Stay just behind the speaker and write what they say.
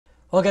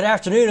Well, good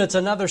afternoon. It's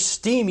another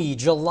steamy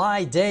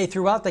July day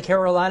throughout the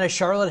Carolinas.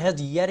 Charlotte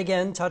has yet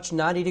again touched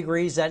 90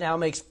 degrees. That now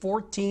makes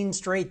 14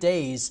 straight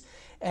days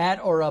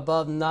at or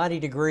above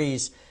 90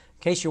 degrees. In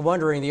case you're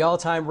wondering, the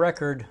all-time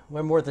record,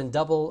 we're more than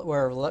double,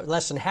 or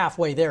less than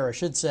halfway there, I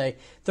should say,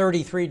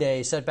 33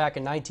 days set back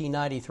in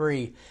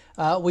 1993.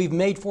 We've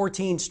made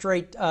 14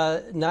 straight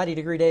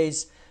 90-degree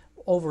days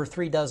over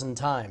 3 dozen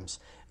times.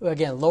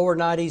 Again, lower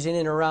 90s in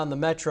and around the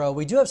metro.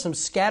 We do have some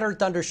scattered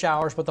thunder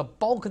showers, but the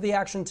bulk of the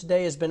action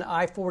today has been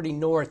I-40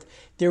 north.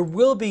 There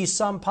will be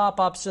some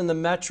pop-ups in the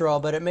metro,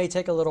 but it may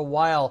take a little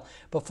while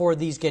before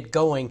these get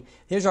going.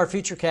 Here's our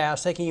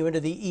futurecast taking you into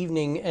the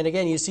evening. And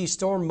again, you see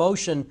storm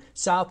motion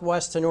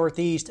southwest to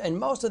northeast, and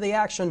most of the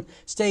action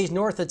stays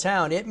north of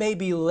town. It may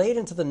be late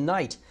into the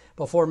night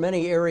before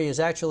many areas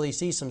actually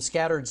see some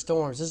scattered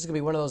storms. This is going to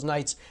be one of those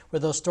nights where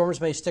those storms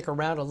may stick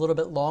around a little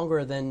bit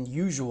longer than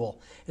usual.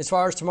 As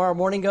far as tomorrow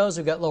morning goes,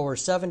 we've got lower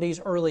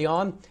 70s early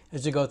on.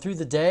 As we go through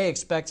the day,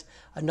 expect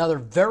another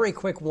very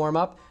quick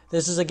warm-up.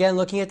 This is again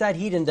looking at that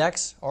heat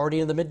index, already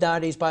in the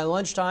mid-90s by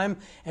lunchtime.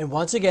 And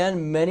once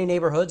again, many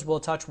neighborhoods will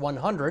touch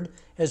 100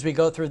 as we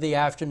go through the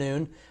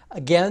afternoon.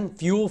 Again,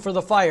 fuel for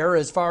the fire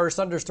as far as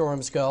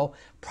thunderstorms go.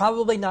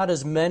 Probably not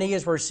as many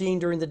as we're seeing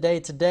during the day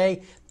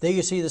today. There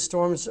you see the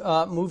storms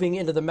moving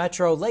into the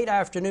metro late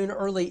afternoon,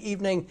 early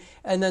evening,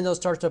 and then they'll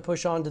start to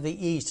push on to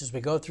the east as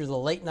we go through the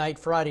late night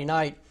Friday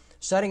night,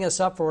 setting us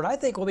up for what I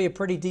think will be a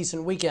pretty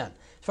decent weekend.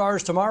 As far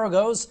as tomorrow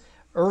goes,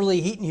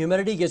 early heat and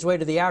humidity gives way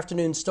to the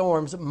afternoon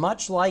storms.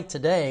 Much like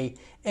today,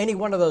 any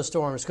one of those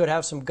storms could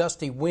have some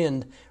gusty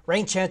wind.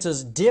 Rain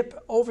chances dip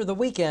over the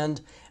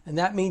weekend, and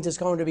that means it's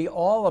going to be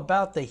all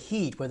about the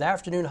heat with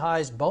afternoon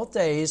highs both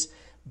days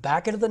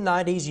back into the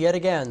 90s yet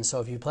again. So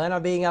if you plan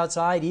on being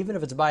outside, even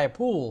if it's by a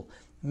pool,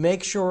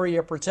 make sure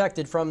you're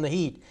protected from the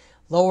heat.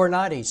 Lower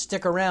 90s,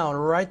 stick around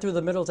right through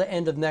the middle to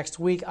end of next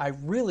week. I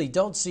really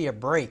don't see a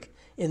break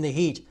in the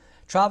heat.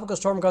 Tropical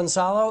Storm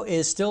Gonzalo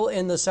is still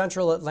in the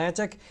central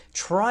Atlantic,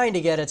 trying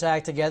to get its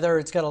act together.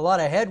 It's got a lot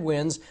of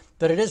headwinds,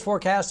 but it is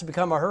forecast to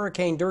become a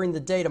hurricane during the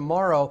day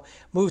tomorrow,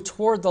 move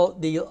toward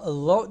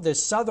the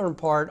southern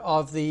part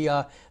of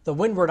the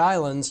Windward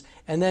Islands,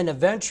 and then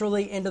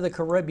eventually into the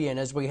Caribbean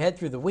as we head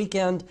through the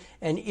weekend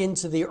and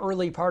into the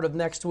early part of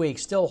next week,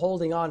 still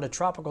holding on to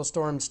tropical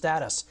storm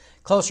status.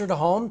 Closer to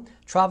home,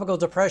 Tropical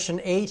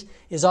Depression 8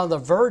 is on the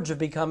verge of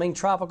becoming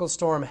Tropical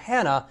Storm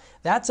Hannah.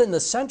 That's in the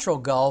central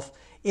Gulf.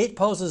 It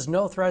poses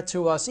no threat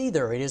to us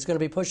either. It is going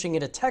to be pushing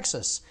into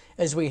Texas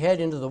as we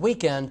head into the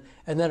weekend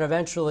and then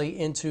eventually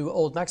into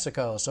Old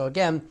Mexico. So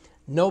again,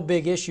 no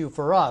big issue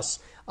for us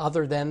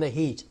other than the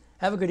heat.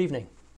 Have a good evening.